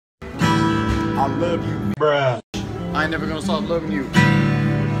I love you, bruh. I ain't never gonna stop loving you,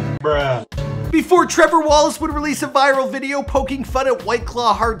 bruh. Before Trevor Wallace would release a viral video poking fun at White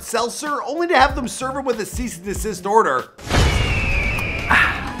Claw hard seltzer, only to have them serve him with a cease and desist order.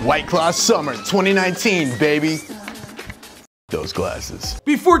 White Claw Summer 2019, baby. Those glasses.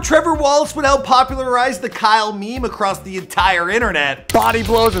 Before Trevor Wallace would help popularize the Kyle meme across the entire internet. Body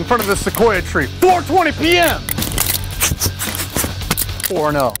blows in front of the sequoia tree. 4:20 p.m.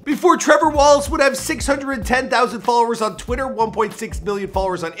 4-0. Before Trevor Wallace would have 610,000 followers on Twitter, 1.6 million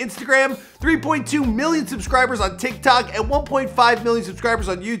followers on Instagram, 3.2 million subscribers on TikTok, and 1.5 million subscribers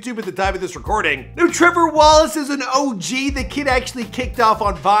on YouTube at the time of this recording. Now, Trevor Wallace is an OG. The kid actually kicked off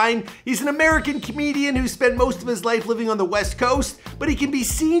on Vine. He's an American comedian who spent most of his life living on the West Coast, but he can be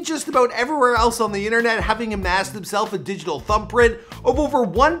seen just about everywhere else on the internet, having amassed himself a digital thumbprint of over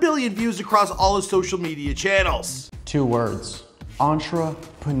 1 billion views across all his social media channels. 2 words.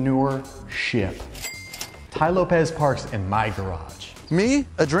 Entrepreneurship. Ty Lopez parks in my garage. Me?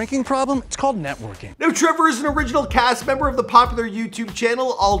 A drinking problem? It's called networking. Now, Trevor is an original cast member of the popular YouTube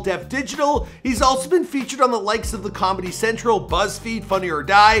channel All Def Digital. He's also been featured on the likes of the Comedy Central, BuzzFeed, Funny or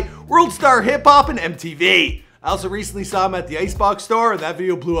Die, World Star Hip Hop, and MTV. I also recently saw him at the Icebox store, and that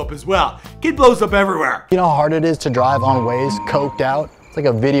video blew up as well. Kid blows up everywhere. You know how hard it is to drive on Waze, coked out? It's like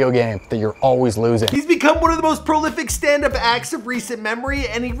a video game that you're always losing. He's become one of the most prolific stand-up acts of recent memory,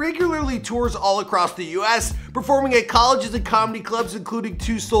 and he regularly tours all across the US, performing at colleges and comedy clubs, including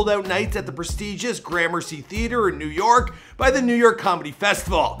 2 sold-out nights at the prestigious Gramercy Theater in New York by the New York Comedy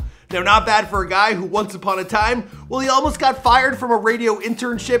Festival. Now, not bad for a guy who once upon a time, well, he almost got fired from a radio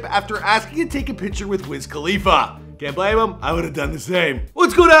internship after asking to take a picture with Wiz Khalifa. Can't blame him, I would have done the same.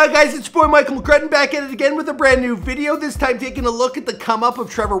 What's going on, guys? It's your boy Michael McCrudden back at it again with a brand new video, this time taking a look at the come up of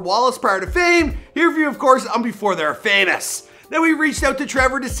Trevor Wallace prior to fame, here for you of course on Before They're Famous. Now, we reached out to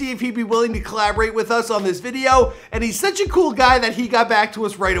Trevor to see if he'd be willing to collaborate with us on this video, and he's such a cool guy that he got back to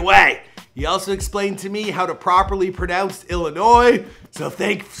us right away. He also explained to me how to properly pronounce Illinois, so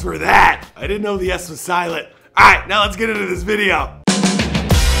thanks for that. I didn't know the S was silent. Alright, now let's get into this video.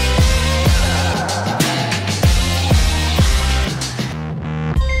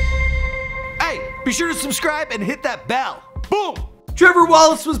 Be sure to subscribe and hit that bell. Boom! Trevor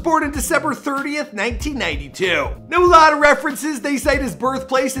Wallace was born on December 30th, 1992. Now, a lot of references, they cite his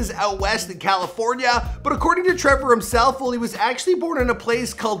birthplace as out west in California, but according to Trevor himself, well, he was actually born in a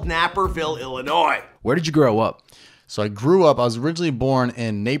place called Naperville, Illinois. Where did you grow up? So I grew up, I was originally born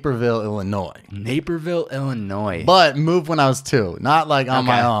in Naperville, Illinois. Naperville, Illinois. But moved when I was 2, not like on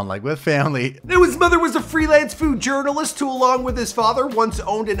my own, like with family. Now, his mother was a freelance food journalist who, along with his father, once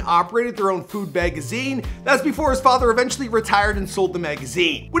owned and operated their own food magazine. That's before his father eventually retired and sold the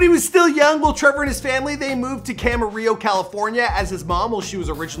magazine. When he was still young, well, Trevor and his family, they moved to Camarillo, California, as his mom, well, she was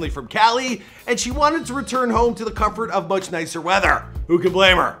originally from Cali, and she wanted to return home to the comfort of much nicer weather. Who can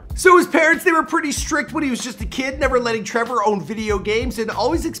blame her? So his parents, they were pretty strict when he was just a kid, never letting Trevor own video games and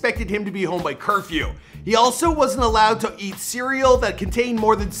always expected him to be home by curfew. He also wasn't allowed to eat cereal that contained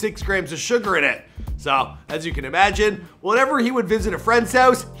more than 6 grams of sugar in it. So, as you can imagine, whenever he would visit a friend's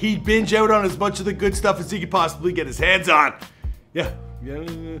house, he'd binge out on as much of the good stuff as he could possibly get his hands on. Yeah,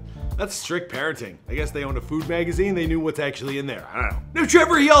 that's strict parenting. I guess they owned a food magazine, they knew what's actually in there. I don't know. Now,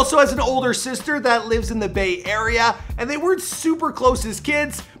 Trevor, he also has an older sister that lives in the Bay Area, and they weren't super close as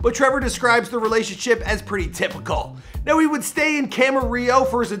kids, but Trevor describes the relationship as pretty typical. Now, he would stay in Camarillo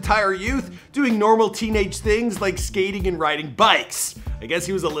for his entire youth, doing normal teenage things like skating and riding bikes. I guess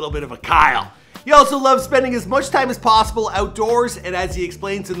he was a little bit of a Kyle. He also loved spending as much time as possible outdoors, and as he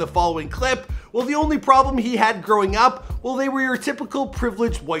explains in the following clip, well, the only problem he had growing up, well, they were your typical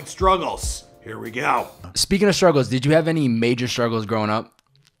privileged white struggles. Here we go. Speaking of struggles, did you have any major struggles growing up?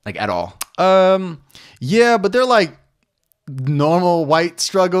 Like, at all? Yeah, but they're like normal white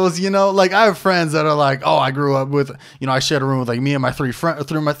struggles, you know? Like, I have friends that are like, oh, I grew up with, you know, I shared a room with like me and my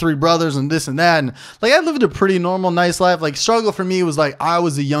three brothers and this and that. And like, I lived a pretty normal, nice life. Like, struggle for me was like, I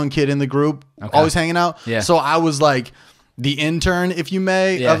was a young kid in the group, always hanging out. Yeah. So I was like the intern, if you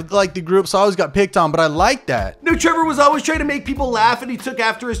may, of like the group. So I always got picked on, but I liked that. Now, Trevor was always trying to make people laugh, and he took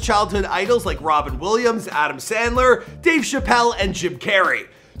after his childhood idols like Robin Williams, Adam Sandler, Dave Chappelle, and Jim Carrey.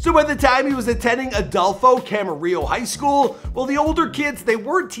 So by the time he was attending Adolfo Camarillo High School, well, the older kids, they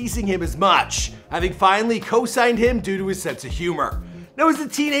weren't teasing him as much, having finally co-signed him due to his sense of humor. Now, as a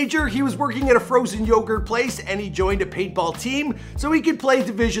teenager, he was working at a frozen yogurt place, and he joined a paintball team so he could play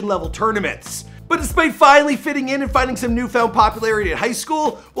division level tournaments. But despite finally fitting in and finding some newfound popularity in high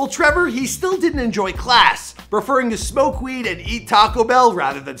school, well, Trevor, he still didn't enjoy class, preferring to smoke weed and eat Taco Bell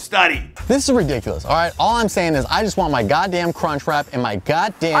rather than study. This is ridiculous, all right? All I'm saying is I just want my goddamn crunch wrap and my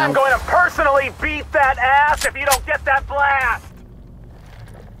goddamn... I'm going to personally beat that ass if you don't get that blast!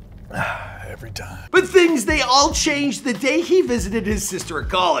 Every time. But things, they all changed the day he visited his sister at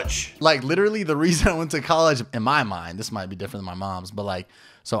college. Like literally the reason I went to college, in my mind, this might be different than my mom's, but like,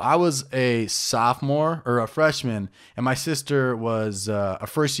 so I was a sophomore or a freshman, and my sister was a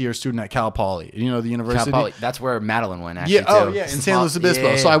first year student at Cal Poly, you know, the university. Cal Poly, that's where Madeline went, actually. Yeah, oh too. yeah, in San Luis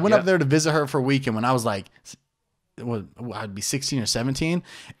Obispo. Yeah, so I went yep. up there to visit her for a week, and when I was like, I'd be 16 or 17,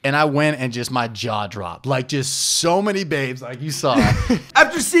 and I went and just my jaw dropped. Like just so many babes, like you saw.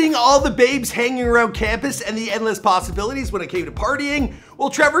 After seeing all the babes hanging around campus and the endless possibilities when it came to partying, well,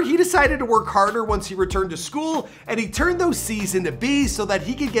 Trevor, he decided to work harder once he returned to school, and he turned those C's into B's so that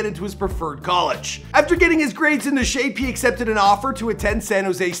he could get into his preferred college. After getting his grades into shape, he accepted an offer to attend San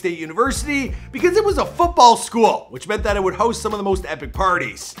Jose State University because it was a football school, which meant that it would host some of the most epic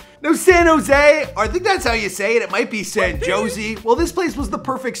parties. Now, San Jose, or I think that's how you say it, it might be San Jose. Well, this place was the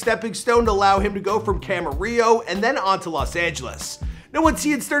perfect stepping stone to allow him to go from Camarillo and then on to Los Angeles. Now, once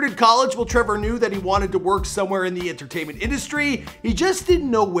he had started college, well, Trevor knew that he wanted to work somewhere in the entertainment industry. He just didn't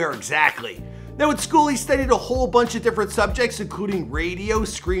know where exactly. Now, at school, he studied a whole bunch of different subjects, including radio,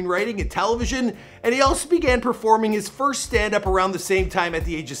 screenwriting, and television, and he also began performing his first stand-up around the same time at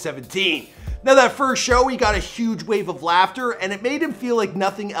the age of 17. Now, that first show, he got a huge wave of laughter, and it made him feel like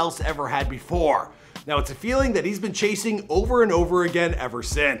nothing else ever had before. Now, it's a feeling that he's been chasing over and over again ever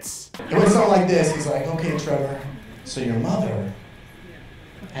since. It would sound like this. He's like, okay, Trevor, so your mother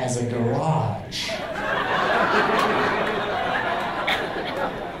has a garage.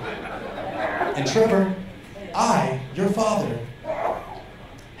 And Trevor, I, your father,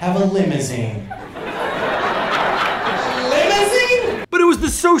 have a limousine. Limousine? But it was the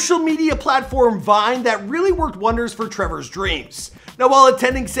social media platform Vine that really worked wonders for Trevor's dreams. Now, while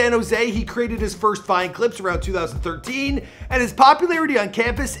attending San Jose, he created his first Vine clips around 2013, and his popularity on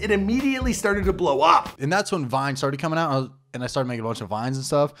campus, it immediately started to blow up. And that's when Vine started coming out, and I started making a bunch of Vines and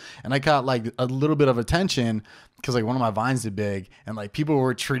stuff, and I got like a little bit of attention because like one of my Vines did big, and like people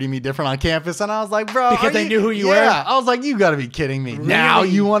were treating me different on campus, and I was like, bro, because they knew who you were? Yeah, I was like, you gotta be kidding me. Really? Now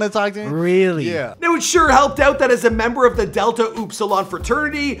you want to talk to me? Really? Yeah. Now, it sure helped out that as a member of the Delta Upsilon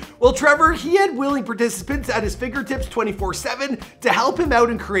fraternity, well, Trevor, he had willing participants at his fingertips 24/7 to help him out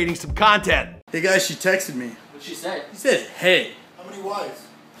in creating some content. Hey guys, she texted me. What'd she say? She said, hey. How many wives?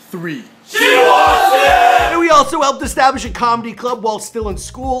 3. And we also helped establish a comedy club while still in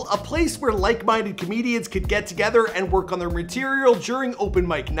school, a place where like-minded comedians could get together and work on their material during open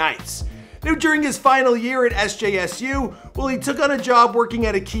mic nights. Now, during his final year at SJSU, well, he took on a job working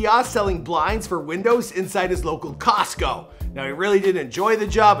at a kiosk selling blinds for windows inside his local Costco. Now, he really didn't enjoy the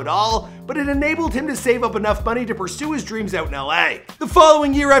job at all, but it enabled him to save up enough money to pursue his dreams out in LA. The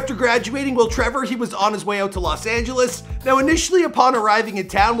following year after graduating, well, Trevor, he was on his way out to Los Angeles. Now, initially upon arriving in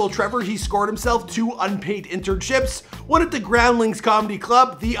town, well, Trevor, he scored himself 2 unpaid internships, one at the Groundlings Comedy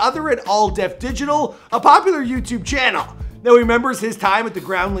Club, the other at All Deaf Digital, a popular YouTube channel. Now, he remembers his time at the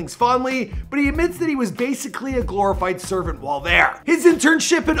Groundlings fondly, but he admits that he was basically a glorified servant while there. His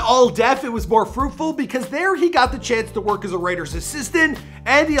internship at All Deaf, it was more fruitful because there he got the chance to work as a writer's assistant,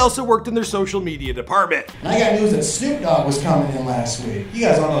 and he also worked in their social media department. And I got news that Snoop Dogg was coming in last week. You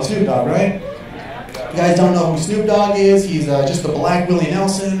guys all know Snoop Dogg, right? You guys don't know who Snoop Dogg is? He's just the Black Willie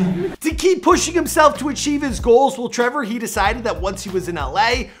Nelson. To keep pushing himself to achieve his goals, well, Trevor, he decided that once he was in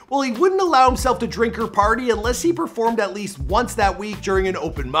LA, well, he wouldn't allow himself to drink or party unless he performed at least once that week during an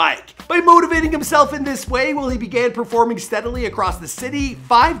open mic. By motivating himself in this way, well, he began performing steadily across the city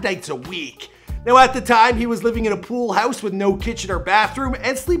 5 nights a week. Now, at the time, he was living in a pool house with no kitchen or bathroom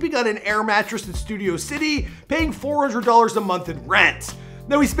and sleeping on an air mattress in Studio City, paying $400 a month in rent.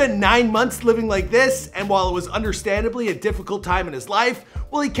 Now, he spent 9 months living like this, and while it was understandably a difficult time in his life,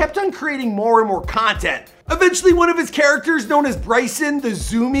 well, he kept on creating more and more content. Eventually, one of his characters, known as Bryson, the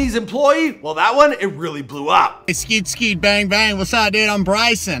Zoomies employee, well, that one, it really blew up. Hey, skeet skeet bang bang, what's up, dude? I'm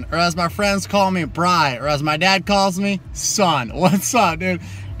Bryson, or as my friends call me, Bry, or as my dad calls me, Son. What's up, dude?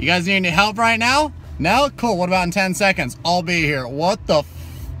 You guys need any help right now? No? Cool, what about in 10 seconds? I'll be here. What the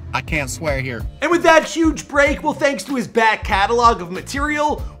I can't swear here. And with that huge break, well, thanks to his back catalog of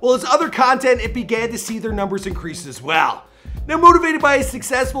material, well, his other content, it began to see their numbers increase as well. Now, motivated by his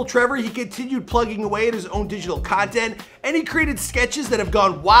successful Trevor, he continued plugging away at his own digital content, and he created sketches that have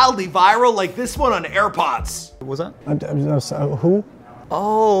gone wildly viral, like this one on AirPods. What was that? Who?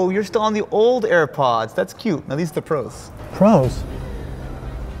 Oh, you're still on the old AirPods. That's cute. Now these are the pros. Pros?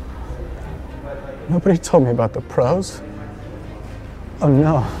 Nobody told me about the pros. Oh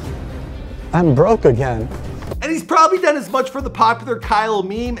no, I'm broke again. And he's probably done as much for the popular Kyle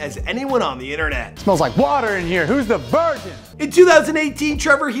meme as anyone on the internet. Smells like water in here. Who's the virgin? In 2018,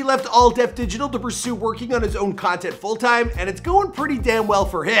 Trevor, he left All Def Digital to pursue working on his own content full-time, and it's going pretty damn well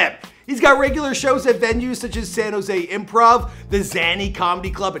for him. He's got regular shows at venues such as San Jose Improv, the Zanny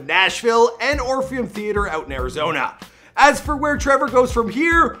Comedy Club in Nashville, and Orpheum Theater out in Arizona. As for where Trevor goes from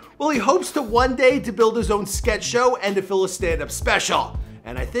here, well, he hopes to one day to build his own sketch show and to fill a stand-up special.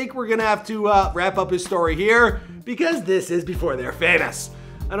 And I think we're gonna have to wrap up his story here because this is before they're famous.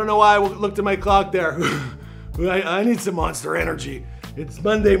 I don't know why I looked at my clock there. I need some Monster Energy. It's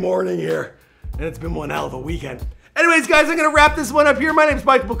Monday morning here, and it's been one hell of a weekend. Anyways, guys, I'm gonna wrap this one up here. My name's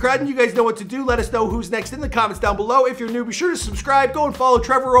Michael McCrudden. You guys know what to do. Let us know who's next in the comments down below. If you're new, be sure to subscribe. Go and follow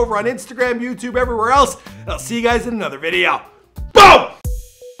Trevor over on Instagram, YouTube, everywhere else. And I'll see you guys in another video.